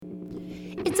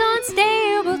It's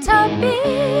Unstable Topic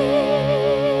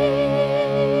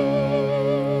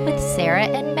with Sarah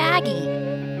and Maggie.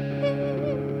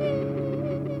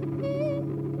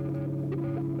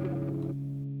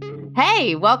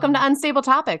 Hey, welcome to Unstable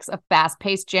Topics, a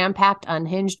fast-paced, jam-packed,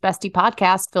 unhinged bestie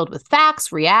podcast filled with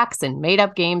facts, reacts, and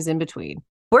made-up games in between.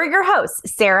 We're your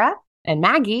hosts, Sarah and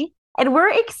Maggie. And we're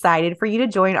excited for you to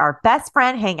join our best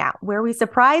friend hangout, where we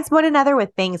surprise one another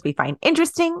with things we find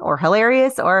interesting or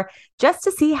hilarious, or just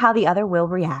to see how the other will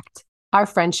react. Our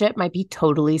friendship might be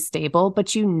totally stable,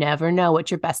 but you never know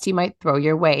what your bestie might throw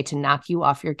your way to knock you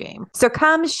off your game. So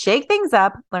come shake things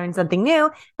up, learn something new,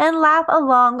 and laugh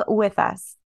along with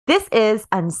us. This is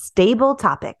Unstable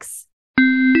Topics.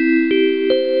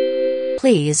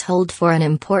 Please hold for an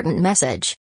important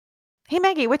message. Hey,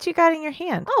 Maggie, what you got in your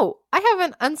hand? Oh, I have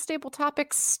an Unstable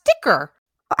Topics sticker.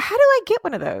 How do I get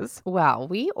one of those? Well,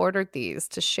 we ordered these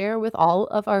to share with all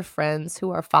of our friends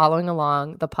who are following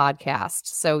along the podcast.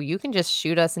 So you can just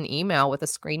shoot us an email with a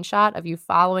screenshot of you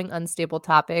following Unstable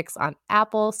Topics on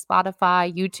Apple,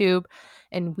 Spotify, YouTube,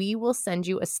 and we will send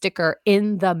you a sticker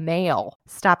in the mail.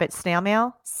 Stop it, snail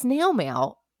mail? Snail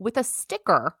mail with a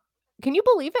sticker. Can you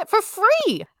believe it? For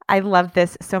free. I love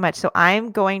this so much. So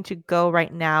I'm going to go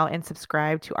right now and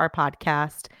subscribe to our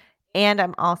podcast. And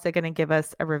I'm also going to give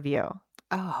us a review.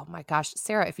 Oh my gosh.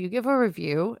 Sarah, if you give a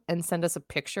review and send us a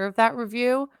picture of that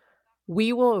review,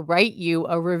 we will write you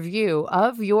a review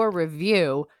of your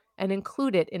review and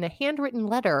include it in a handwritten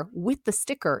letter with the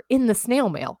sticker in the snail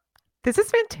mail. This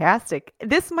is fantastic.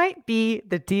 This might be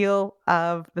the deal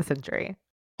of the century.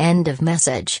 End of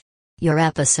message. Your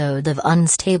episode of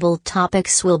Unstable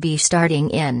Topics will be starting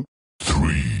in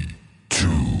 3, 2,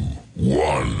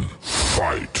 1,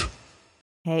 fight.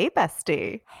 Hey,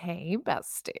 bestie. Hey,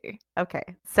 bestie. Okay,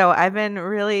 so I've been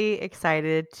really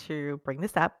excited to bring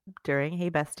this up during Hey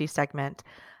Bestie segment.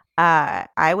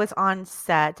 I was on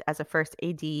set as a first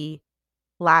AD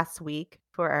last week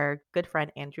for our good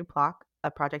friend Andrew Plock, a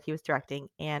project he was directing,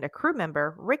 and a crew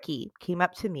member, Ricky, came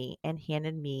up to me and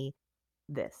handed me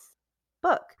this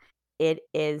book. It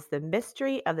is The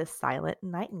Mystery of the Silent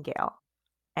Nightingale.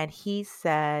 And he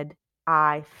said,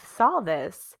 I saw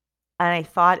this and I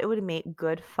thought it would make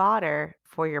good fodder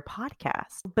for your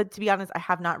podcast. But to be honest, I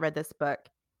have not read this book.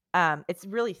 It's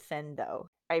really thin, though.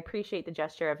 I appreciate the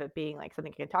gesture of it being like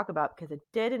something I can talk about because it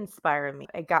did inspire me.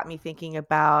 It got me thinking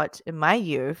about, in my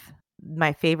youth,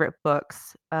 my favorite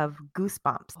books of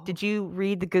Goosebumps. Oh. Did you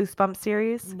read the Goosebumps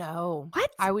series? No. What?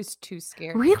 I was too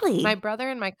scared. Really? My brother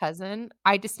and my cousin,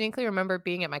 I distinctly remember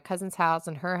being at my cousin's house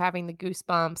and her having the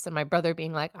goosebumps and my brother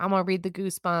being like, I'm going to read the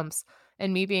Goosebumps.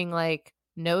 And me being like,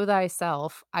 know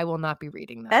thyself, I will not be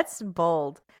reading that. That's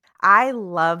bold. I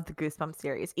love the Goosebumps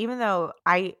series, even though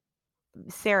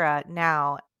Sarah,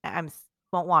 now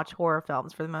won't watch horror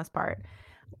films for the most part.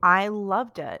 I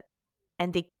loved it.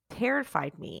 And they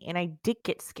terrified me, and I did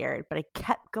get scared, but I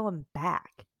kept going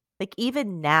back. Like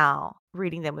even now,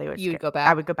 reading them, You would go back?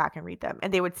 I would go back and read them,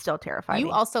 and they would still terrify me.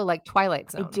 You also like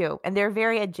Twilight Zone. I do, and they're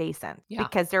very adjacent Yeah.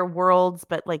 because they're worlds,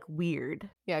 but like weird.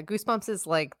 Yeah, Goosebumps is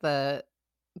like the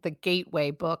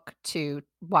gateway book to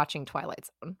watching Twilight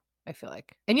Zone, I feel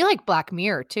like. And you like Black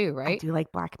Mirror too, right? I do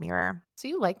like Black Mirror. So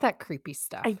you like that creepy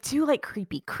stuff. I do like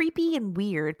creepy and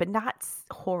weird, but not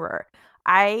horror.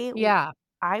 Yeah.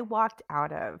 I walked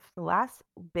out of the last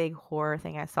big horror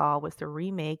thing I saw was the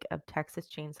remake of Texas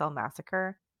Chainsaw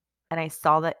Massacre. And I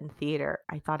saw that in theater.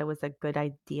 I thought it was a good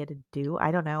idea to do.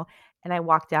 I don't know. And I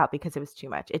walked out because it was too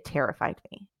much. It terrified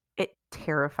me. I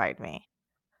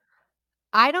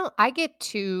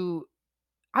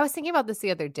was thinking about this the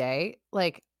other day,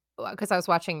 like, because I was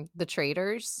watching The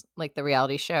Traders, like the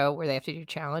reality show where they have to do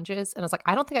challenges. And I was like,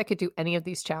 I don't think I could do any of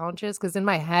these challenges because in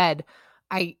my head,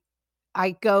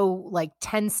 I go like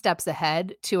 10 steps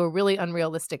ahead to a really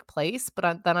unrealistic place.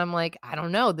 But then I'm like, I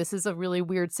don't know. This is a really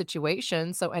weird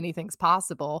situation. So anything's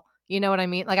possible. You know what I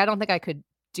mean? Like, I don't think I could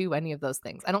do any of those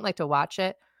things. I don't like to watch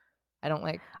it. I don't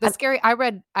like the scary. I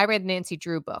read Nancy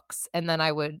Drew books, and then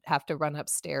I would have to run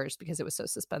upstairs because it was so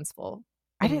suspenseful.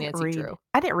 I didn't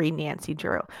read Nancy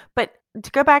Drew. But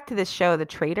to go back to this show, The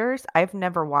Traders, I've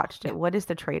never watched it. Yeah. What is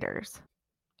The Traders?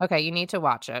 Okay, you need to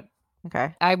watch it.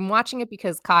 Okay. I'm watching it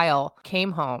because Kyle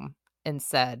came home and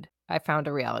said, I found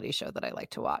a reality show that I like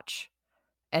to watch.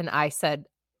 And I said,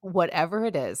 whatever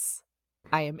it is,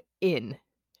 I am in.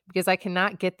 Because I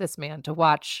cannot get this man to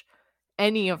watch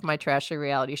any of my trashy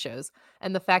reality shows.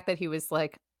 And the fact that he was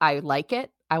like, I like it,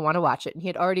 I want to watch it. And he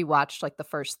had already watched like the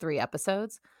first 3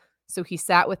 episodes. So he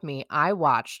sat with me. I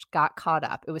watched, got caught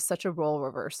up. It was such a role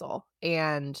reversal.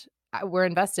 And we're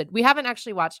invested. We haven't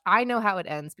actually watched. I know how it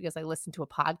ends because I listened to a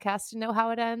podcast to know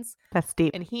how it ends. That's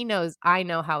deep. And he knows I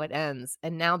know how it ends.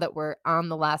 And now that we're on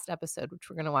the last episode, which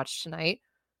we're going to watch tonight,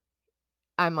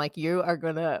 I'm like, you are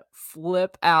going to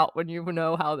flip out when you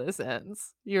know how this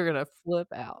ends. You're going to flip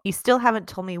out. You still haven't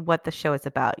told me what the show is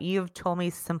about. You've told me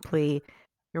simply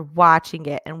you're watching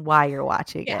it and why you're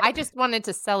watching Yeah, it. I just wanted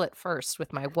to sell it first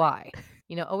with my why.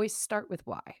 Always start with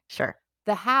why. Sure.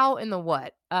 The how and the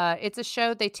what. It's a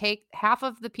show. They take half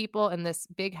of the people in this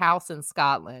big house in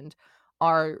Scotland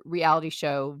are reality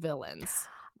show villains,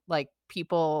 like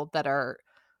people that are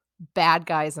bad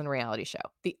guys in a reality show.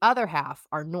 The other half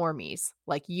are normies,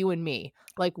 like you and me.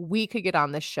 Like we could get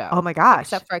on this show. Oh my gosh.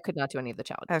 Except for I could not do any of the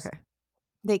challenges. Okay.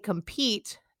 They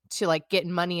compete to like get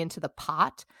money into the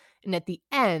pot. And at the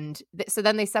end, so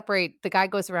then they separate. The guy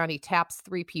goes around, he taps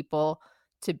 3 people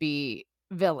to be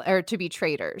villain or to be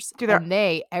traitors. And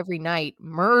they every night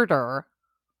murder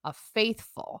a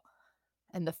faithful.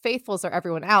 And the faithfuls are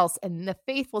everyone else. And the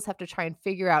faithfuls have to try and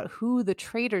figure out who the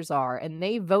traitors are. And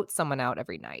they vote someone out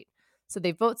every night. So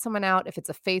they vote someone out. If it's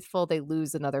a faithful, they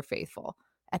lose another faithful.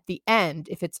 At the end,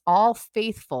 if it's all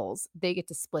faithfuls, they get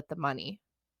to split the money.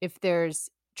 If there's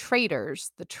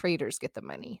traitors, the traitors get the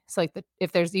money. So like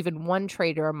if there's even one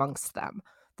traitor amongst them,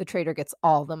 the traitor gets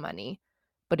all the money.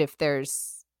 But if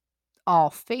there's all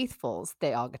faithfuls,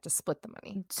 they all get to split the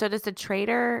money. So does the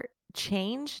traitor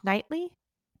change nightly?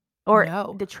 Or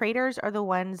No. the traitors are the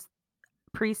ones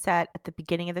preset at the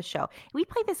beginning of the show? We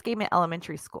played this game in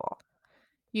elementary school.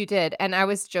 You did. And I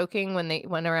was joking when they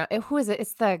went around. Who is it?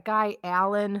 It's the guy,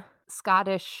 Alan,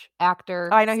 Scottish actor.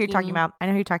 Oh, I know who you're talking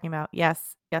about.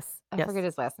 Yes. I forget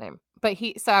his last name. But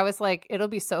so I was like, it'll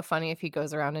be so funny if he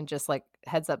goes around and just like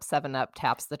heads up 7-Up,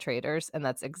 taps the traitors. And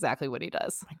that's exactly what he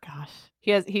does. Oh my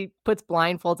gosh. He puts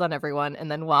blindfolds on everyone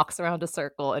and then walks around a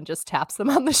circle and just taps them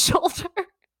on the shoulder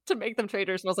to make them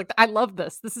traitors. And I was like, I love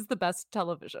this. This is the best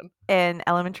television. In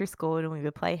elementary school, when we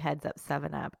would play heads up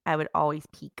 7-Up, I would always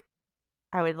peek.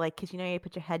 I would because you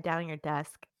put your head down on your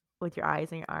desk with your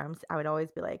eyes and your arms. I would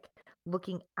always be like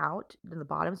looking out to the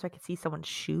bottom so I could see someone's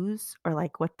shoes or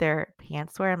like what their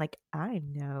pants were. I'm like, I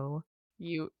know.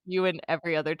 You and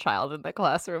every other child in the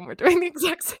classroom were doing the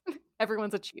exact same thing.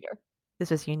 Everyone's a cheater.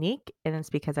 This was unique, and it's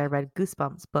because I read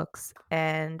Goosebumps books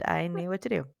and I knew what to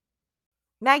do.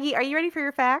 Maggie, are you ready for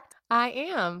your fact? I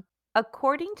am.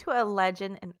 According to a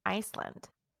legend in Iceland,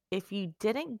 if you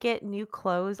didn't get new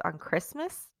clothes on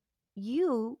Christmas,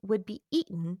 you would be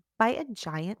eaten by a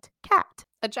giant cat.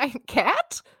 A giant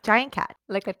cat? Giant cat.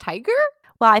 Like a tiger?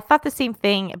 Well, I thought the same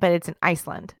thing, but it's in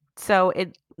Iceland. So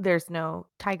there's no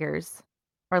tigers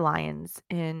or lions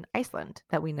in Iceland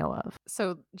that we know of.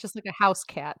 So just like a house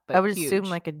cat, but I would huge. assume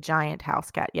like a giant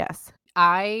house cat, yes.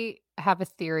 I have a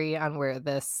theory on where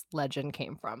this legend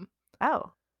came from.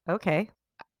 Oh, okay.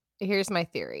 Here's my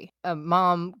theory. A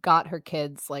mom got her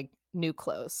kids like new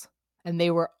clothes and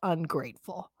they were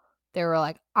ungrateful. They were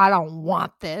like, I don't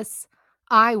want this.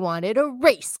 I wanted a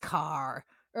race car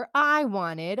or I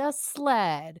wanted a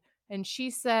sled. And she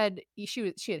said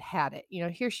she had it.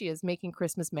 Here she is making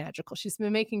Christmas magical. She's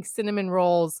been making cinnamon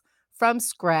rolls from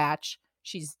scratch.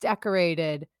 She's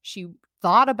decorated. She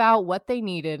thought about what they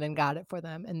needed and got it for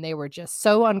them. And they were just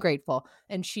so ungrateful.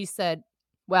 And she said,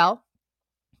 well,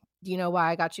 do you know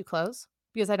why I got you clothes?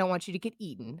 Because I don't want you to get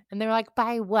eaten. And they're like,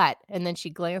 by what? And then she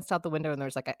glanced out the window and there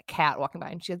was like a cat walking by.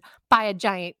 And she said, by a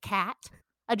giant cat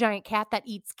that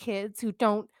eats kids who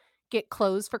don't get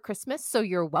clothes for Christmas. So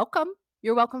you're welcome.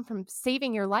 You're welcome from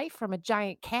saving your life from a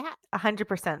giant cat.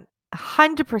 100%.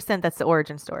 100% that's the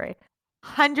origin story.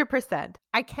 100%.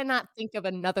 I cannot think of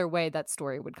another way that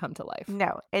story would come to life.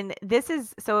 No. And this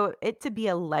is, so it to be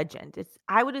a legend,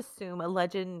 I would assume a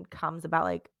legend comes about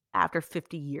like after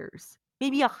 50 years,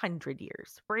 maybe 100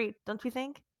 years, right? Don't you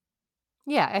think?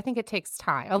 Yeah, I think it takes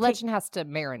time. A legend has to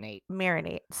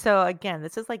marinate. So again,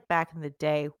 this is like back in the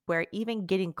day where even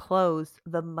getting clothes,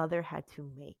 the mother had to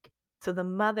make. So the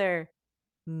mother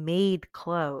made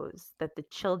clothes that the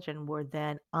children were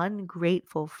then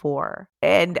ungrateful for.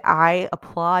 And I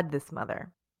applaud this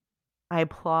mother. I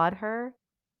applaud her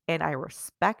and I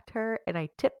respect her and I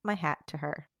tip my hat to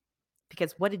her.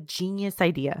 Because what a genius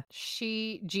idea.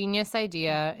 Genius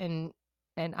idea, and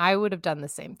I would have done the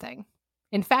same thing.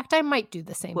 In fact, I might do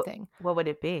the same thing. What would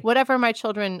it be? Whatever my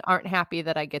children aren't happy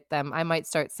that I get them, I might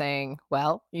start saying,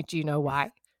 well, do you know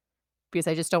why? Because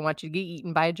I just don't want you to get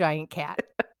eaten by a giant cat.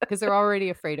 Because they're already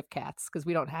afraid of cats because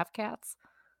we don't have cats.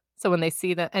 So when they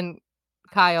see them, and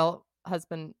Kyle,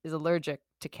 husband, is allergic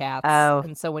to cats. Oh.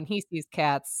 And so when he sees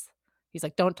cats, he's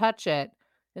like, don't touch it.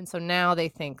 And so now they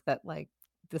think that like,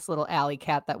 this little alley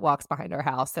cat that walks behind our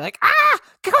house. They're like,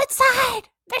 go inside.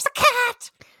 There's a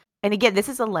cat. And again, this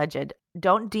is a legend.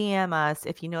 Don't DM us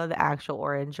if you know the actual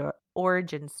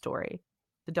origin story.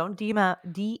 So don't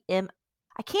DM.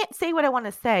 I can't say what I want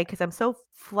to say because I'm so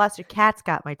flustered. Cat's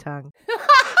got my tongue.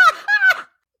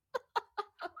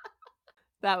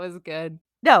 That was good.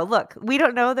 No, look, we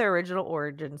don't know the original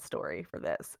origin story for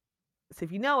this. So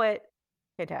if you know it,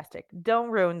 fantastic. Don't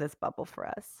ruin this bubble for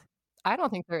us. I don't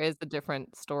think there is a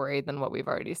different story than what we've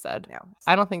already said. No.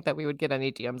 I don't think that we would get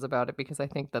any DMs about it because I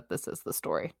think that this is the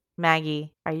story.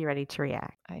 Maggie, are you ready to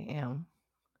react? I am.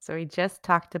 So we just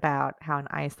talked about how in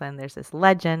Iceland there's this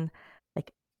legend,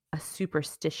 like a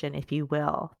superstition, if you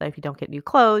will, that if you don't get new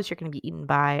clothes, you're going to be eaten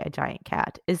by a giant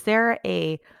cat. Is there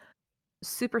a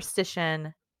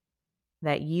superstition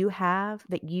that you have,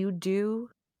 that you do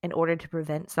in order to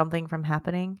prevent something from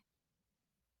happening?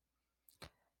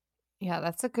 Yeah,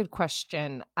 that's a good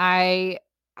question. I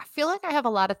feel like I have a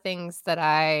lot of things that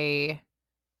I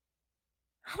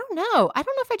don't know. I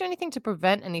don't know if I do anything to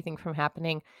prevent anything from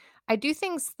happening. I do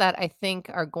things that I think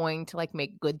are going to like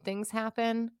make good things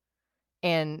happen,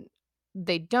 and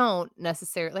they haven't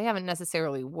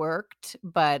necessarily worked,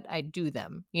 but I do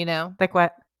them, you know? Like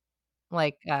what?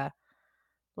 Like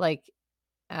like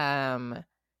um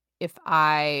if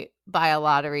I buy a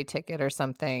lottery ticket or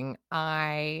something,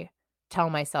 I tell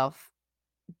myself,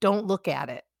 don't look at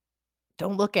it.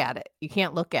 Don't look at it. You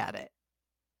can't look at it.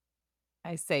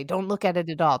 I say, don't look at it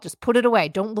at all. Just put it away.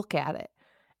 Don't look at it.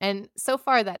 And so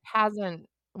far that hasn't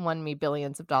won me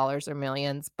billions of dollars or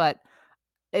millions, but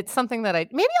it's something that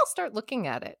maybe I'll start looking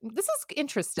at it. This is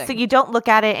interesting. So you don't look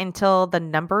at it until the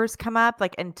numbers come up,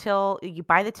 like until you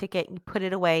buy the ticket, you put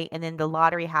it away, and then the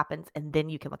lottery happens, and then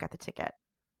you can look at the ticket.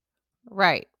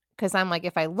 Right. Because I'm like,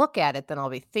 if I look at it, then I'll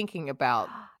be thinking about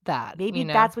that. Maybe you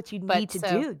know? that's what you But need to so-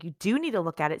 do. You do need to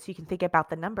look at it so you can think about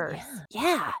the numbers.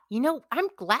 Yeah. You know, I'm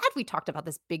glad we talked about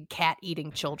this big cat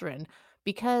eating children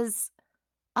because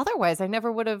otherwise I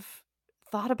never would have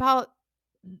thought about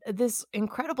this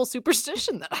incredible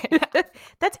superstition that I have.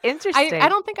 That's interesting. I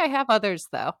don't think I have others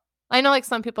though. I know like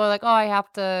some people are like, oh, I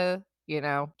have to,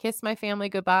 kiss my family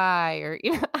goodbye or, I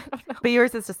don't know. But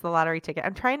yours is just the lottery ticket.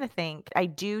 I'm trying to think. I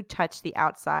do touch the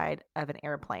outside of an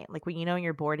airplane. Like when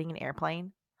you're boarding an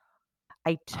airplane,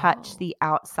 I touch Oh. the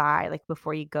outside, like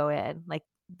before you go in, like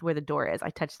where the door is.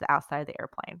 I touch the outside of the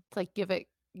airplane. It's like give it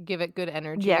good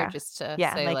energy Yeah. or just to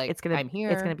Yeah, say like it's gonna I'm here.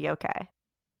 It's gonna be okay.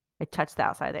 I touch the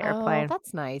outside of the Oh, airplane.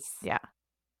 that's nice. Yeah.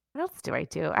 What else do?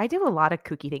 I do a lot of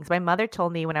kooky things. My mother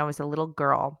told me when I was a little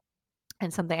girl,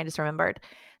 and something I just remembered,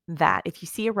 that if you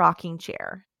see a rocking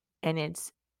chair and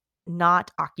it's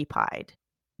not occupied,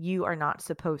 you are not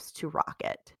supposed to rock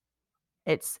it.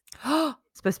 It's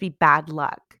supposed to be bad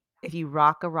luck if you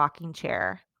rock a rocking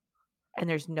chair and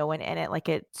there's no one in it, like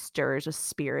it stirs a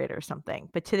spirit or something.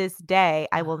 But to this day,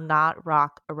 I will not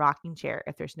rock a rocking chair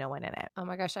if there's no one in it. Oh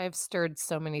my gosh, I have stirred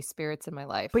so many spirits in my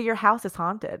life. But your house is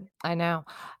haunted. I know.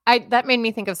 That made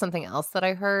me think of something else that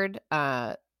I heard.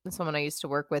 Someone I used to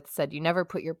work with said you never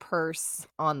put your purse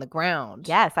on the ground.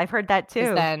 Yes, I've heard that 'Cause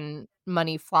too. then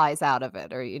money flies out of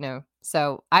it, or.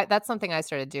 So that's something I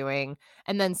started doing,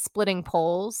 and then splitting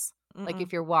poles. Like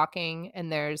if you're walking and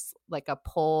there's like a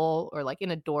pole or like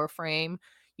in a door frame,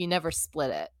 you never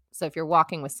split it. So if you're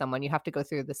walking with someone, you have to go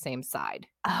through the same side.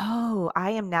 Oh,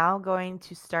 I am now going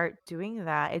to start doing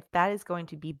that. That is going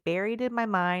to be buried in my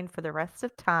mind for the rest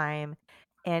of time,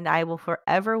 and I will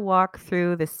forever walk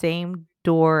through the same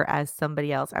door as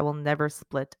somebody else. I will never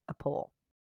split a pole.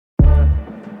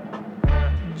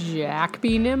 Jack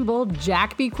be nimble,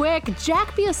 Jack be quick,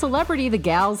 Jack be a celebrity the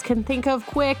gals can think of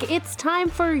quick. It's time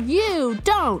for You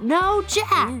Don't Know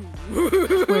Jack,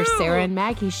 where Sarah and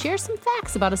Maggie share some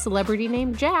facts about a celebrity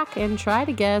named Jack and try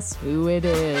to guess who it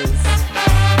is.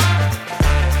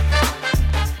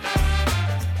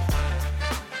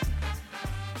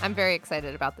 I'm very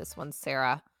excited about this one,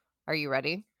 Sarah. Are you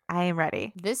ready? I am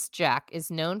ready. This Jack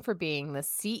is known for being the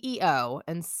CEO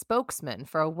and spokesman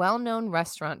for a well-known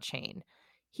restaurant chain.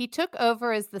 He took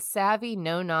over as the savvy,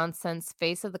 no-nonsense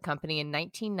face of the company in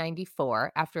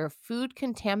 1994 after a food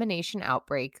contamination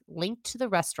outbreak linked to the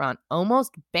restaurant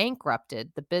almost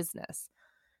bankrupted the business.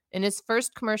 In his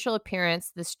first commercial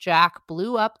appearance, this Jack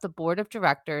blew up the board of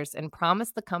directors and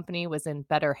promised the company was in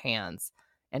better hands.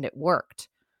 And it worked.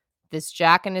 This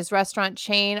Jack and his restaurant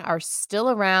chain are still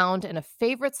around and a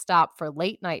favorite stop for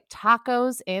late-night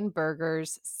tacos and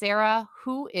burgers. Sarah,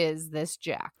 who is this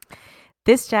Jack?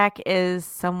 This Jack is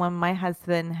someone my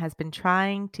husband has been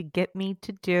trying to get me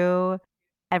to do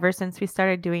ever since we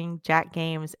started doing Jack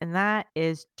games, and that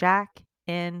is Jack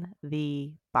in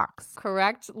the Box.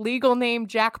 Correct. Legal name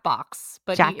Jack Box,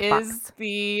 but Jack he is Box.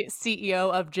 the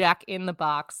CEO of Jack in the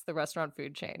Box, the restaurant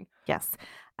food chain. Yes.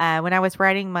 When I was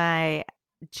writing my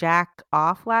Jack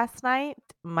off last night,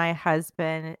 my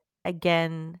husband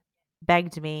again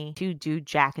begged me to do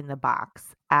Jack in the Box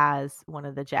as one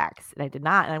of the Jacks, and I did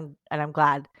not, and I'm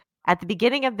glad. At the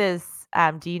beginning of this,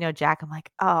 do you know Jack? I'm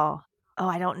like, oh,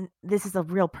 I don't. This is a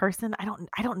real person. I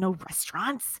don't know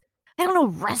restaurants. I don't know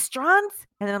restaurants.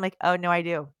 And then I'm like, oh no, I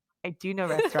do. I do know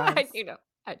restaurants.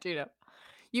 I do know.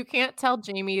 You can't tell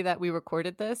Jamie that we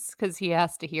recorded this because he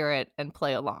has to hear it and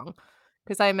play along.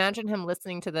 Because I imagine him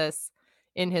listening to this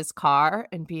in his car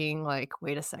and being like,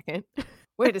 wait a second.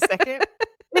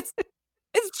 It's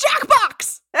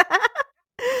Jackbox.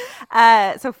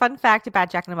 So fun fact about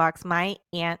Jack in the Box, my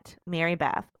aunt Mary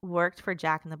Beth worked for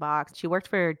Jack in the Box. She worked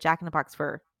for Jack in the Box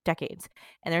for decades.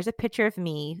 And there's a picture of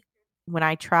me when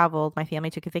I traveled. My family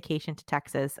took a vacation to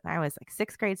Texas, and I was like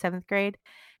 6th grade, 7th grade.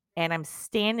 And I'm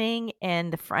standing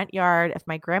in the front yard of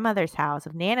my grandmother's house,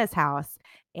 of Nana's house,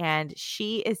 and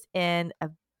she is in a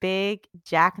big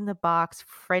Jack in the Box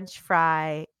French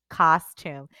fry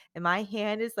costume. And my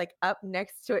hand is like up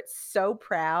next to it, so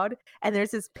proud. And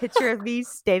there's this picture of me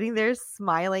standing there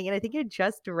smiling. And I think it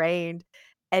just rained.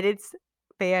 And it's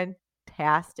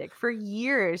fantastic. For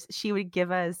years, she would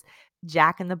give us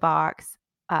Jack in the Box.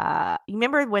 You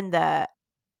remember when the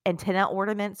antenna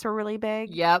ornaments were really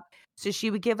big? Yep. So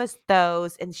she would give us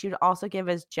those, and she would also give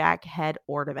us Jack head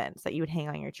ornaments that you would hang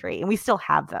on your tree. And we still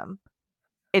have them.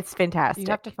 It's fantastic.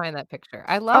 You have to find that picture.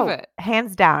 I love it.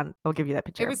 Hands down, I'll give you that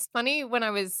picture. It was funny when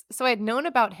so I'd known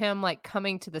about him like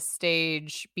coming to the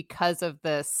stage because of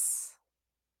this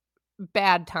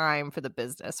bad time for the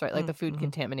business, right? Like the food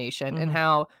contamination and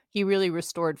how he really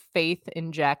restored faith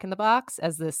in Jack in the Box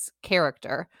as this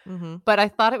character. But I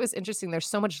thought it was interesting. There's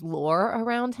so much lore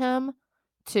around him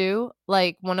too.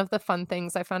 Like one of the fun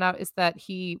things I found out is that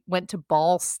he went to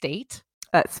Ball State.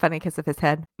 That's funny because of his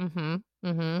head. And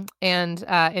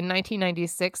in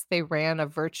 1996, they ran a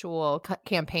virtual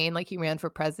campaign, like he ran for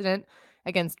president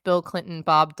against Bill Clinton,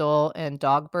 Bob Dole, and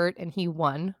Dogbert, and he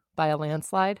won by a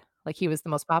landslide. Like he was the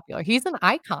most popular. He's an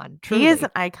icon. Truly. He is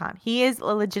an icon. He is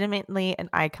legitimately an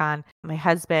icon. My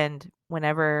husband,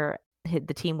 whenever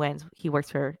the team wins, he works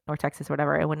for North Texas or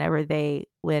whatever, and whenever they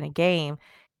win a game,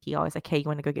 he always like, hey, you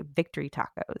want to go get victory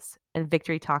tacos? And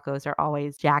victory tacos are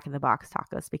always Jack in the Box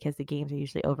tacos because the games are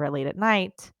usually over late at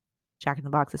night. Jack in the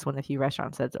Box is one of the few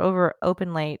restaurants that's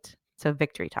open late. So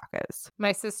victory tacos.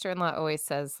 My sister-in-law always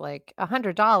says like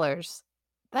 $100.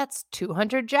 That's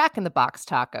 200 Jack in the Box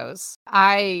tacos.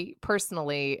 I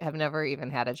personally have never even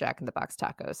had a Jack in the Box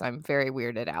tacos. I'm very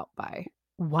weirded out by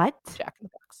what? Jack in the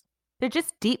Box. They're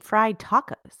just deep fried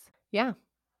tacos. Yeah.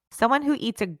 Someone who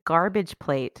eats a garbage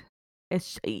plate.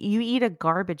 You eat a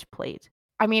garbage plate.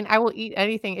 I mean, I will eat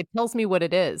anything. It tells me what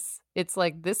it is. It's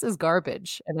like, this is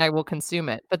garbage and I will consume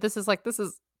it. But this is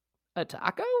a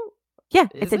taco? Yeah,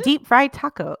 it's a deep fried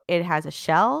taco. It has a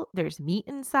shell. There's meat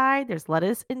inside. There's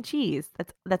lettuce and cheese.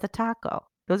 That's a taco.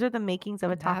 Those are the makings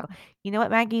of a taco. You know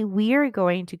what, Maggie? We are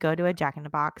going to go to a Jack in the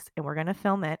Box and we're going to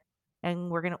film it. And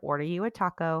we're going to order you a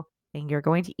taco and you're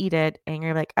going to eat it. And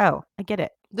you're like, oh, I get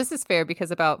it. This is fair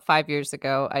because about 5 years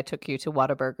ago, I took you to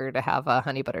Whataburger to have a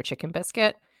honey butter chicken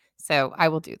biscuit. So I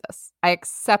will do this. I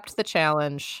accept the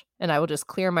challenge and I will just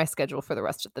clear my schedule for the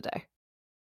rest of the day.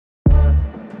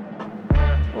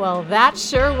 Well, that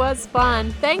sure was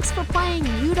fun. Thanks for playing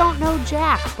You Don't Know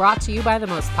Jack, brought to you by the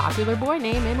most popular boy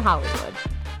name in Hollywood.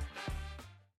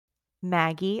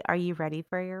 Maggie, are you ready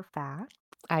for your fact?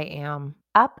 I am.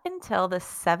 Up until the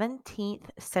 17th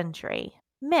century,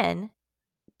 men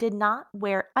did not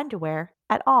wear underwear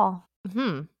at all.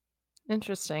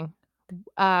 Interesting.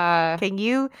 Can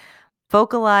you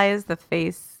vocalize the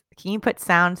face? Can you put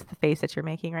sound to the face that you're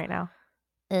making right now?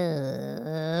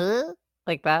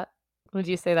 Like that? Would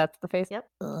you say that's the face? Yep.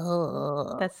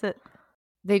 That's it.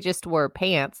 They just wore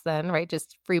pants then, right?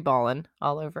 Just free balling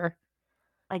all over.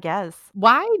 I guess.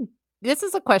 Why? This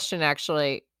is a question,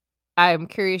 actually. I'm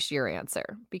curious your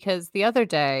answer. Because the other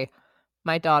day,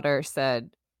 my daughter said,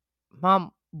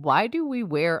 Mom, why do we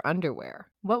wear underwear?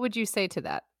 What would you say to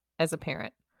that as a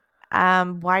parent?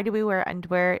 Why do we wear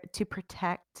underwear? To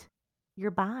protect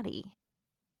your body.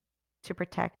 To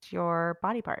protect your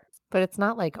body parts. But it's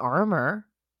not like armor.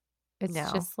 It's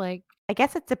just like... I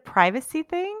guess it's a privacy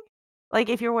thing. Like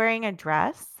if you're wearing a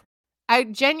dress. I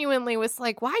genuinely was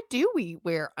like, why do we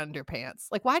wear underpants?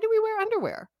 Like, why do we wear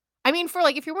underwear? I mean, for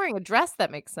like, if you're wearing a dress, that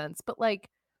makes sense. But like...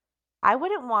 I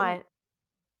wouldn't want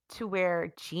to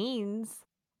wear jeans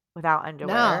without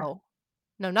underwear.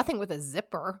 No, nothing with a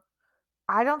zipper.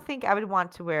 I don't think I would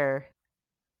want to wear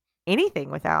anything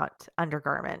without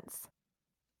undergarments.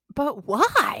 But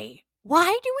why?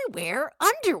 Why do we wear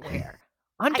underwear?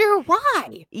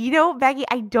 Why? Maggie,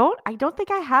 I don't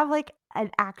think I have like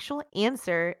an actual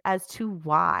answer as to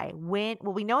why. Well,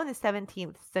 we know in the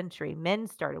 17th century men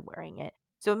started wearing it.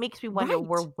 So it makes me wonder,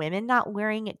 were Right. women not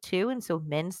wearing it too? And so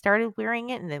men started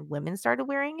wearing it and then women started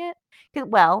wearing it? I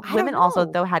Women don't also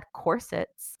know. though had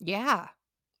corsets. Yeah.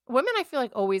 Women, I feel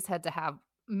like, always had to have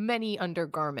many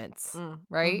undergarments,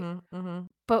 right? Mm-hmm.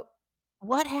 But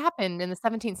what happened in the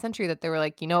 17th century that they were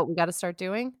like, you know what we got to start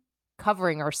doing?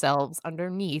 Covering ourselves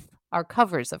underneath our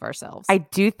covers of ourselves. I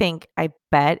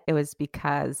bet it was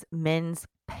because men's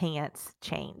pants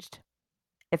changed.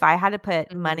 If I had to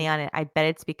put money on it, I bet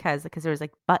it's because there was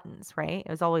like buttons, right? It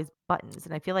was always buttons.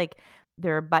 And I feel like they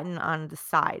were button on the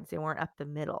sides. They weren't up the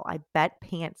middle. I bet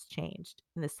pants changed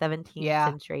in the 17th Yeah.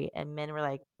 century and men were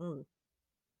like,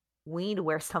 we need to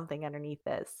wear something underneath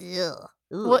this. Ugh.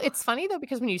 Well, Ugh. it's funny though,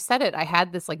 because when you said it, I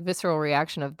had this like visceral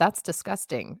reaction of that's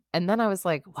disgusting. And then I was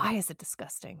like, why is it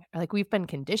disgusting? Like we've been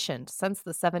conditioned since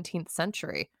the 17th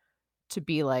century to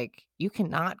be like, you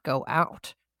cannot go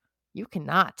out. You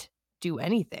cannot do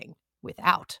anything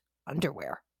without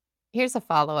underwear. Here's a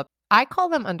follow-up. I call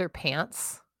them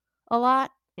underpants a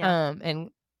lot. Yeah.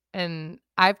 And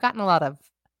I've gotten a lot of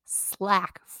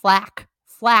flack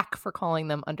for calling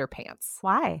them underpants.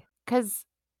 Why? Because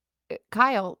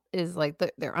Kyle is like,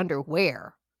 they're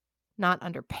underwear, not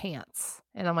underpants.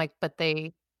 And I'm like, but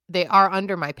they are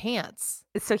under my pants.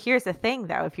 So here's the thing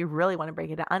though, if you really want to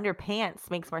break it down, underpants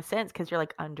makes more sense because you're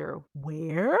like,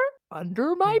 underwear?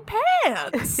 Under my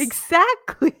pants.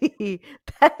 Exactly.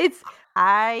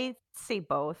 I say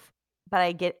both, but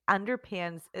I get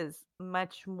underpants is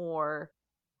much more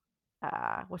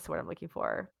what's the word I'm looking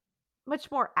for?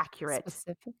 Much more accurate.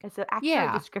 Specific. It's an accurate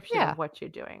Yeah. description Yeah. of what you're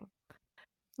doing.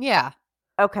 Yeah.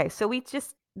 Okay, so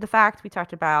the fact we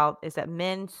talked about is that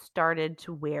men started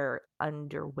to wear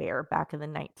underwear back in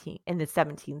the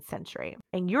 17th century.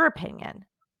 In your opinion,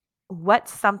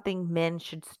 what's something men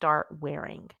should start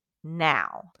wearing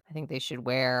now? I think they should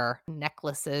wear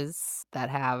necklaces that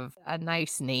have a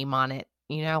nice name on it,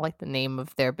 like the name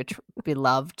of their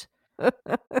beloved.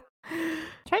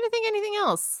 Trying to think anything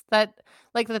else that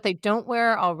they don't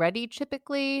wear already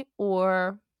typically,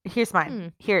 or Here's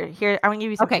mine. Here, I'm gonna give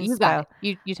you some okay, you got inspo.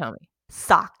 it. You tell me.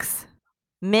 Socks.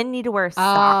 Men need to wear Oh.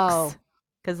 socks.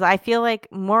 Because I feel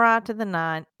like more often than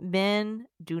not, men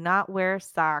do not wear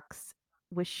socks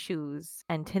with shoes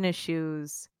and tennis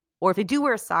shoes. Or if they do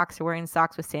wear socks, they're wearing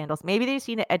socks with sandals. Maybe they just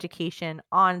need an education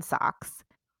on socks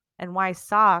and why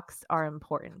socks are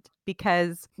important.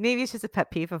 Because maybe it's just a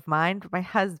pet peeve of mine, but my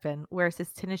husband wears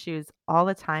his tennis shoes all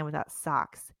the time without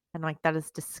socks. And I'm like, that is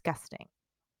disgusting.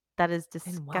 That is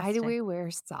disgusting. And why do we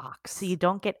wear socks? So you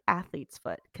don't get athlete's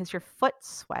foot because your foot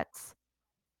sweats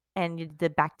and the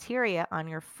bacteria on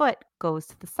your foot goes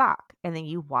to the sock and then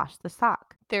you wash the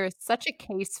sock. There is such a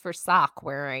case for sock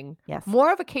wearing. Yes.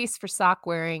 More of a case for sock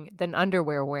wearing than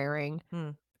underwear wearing.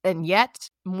 And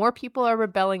yet more people are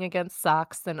rebelling against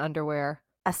socks than underwear.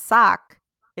 A sock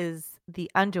is the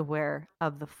underwear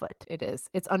of the foot. It is.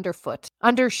 It's underfoot.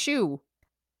 Undershoe.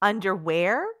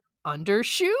 Underwear?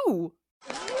 Undershoe.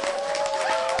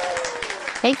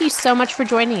 Thank you so much for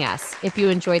joining us. If you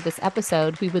enjoyed this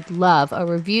episode, we would love a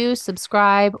review,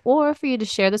 subscribe, or for you to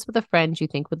share this with a friend you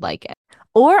think would like it.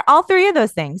 Or all three of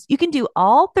those things. You can do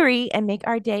all three and make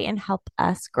our day and help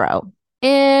us grow.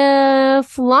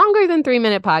 If longer than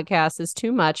 3-minute podcast is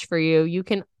too much for you, you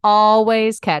can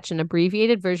always catch an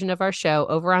abbreviated version of our show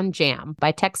over on Jam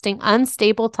by texting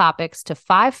unstable topics to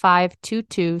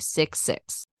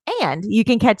 552266. And you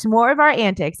can catch more of our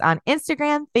antics on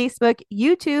Instagram, Facebook,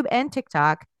 YouTube, and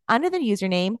TikTok under the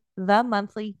username The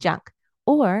Monthly Junk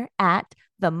or at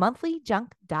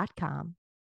themonthlyjunk.com.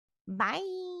 Bye.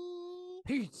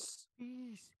 Peace.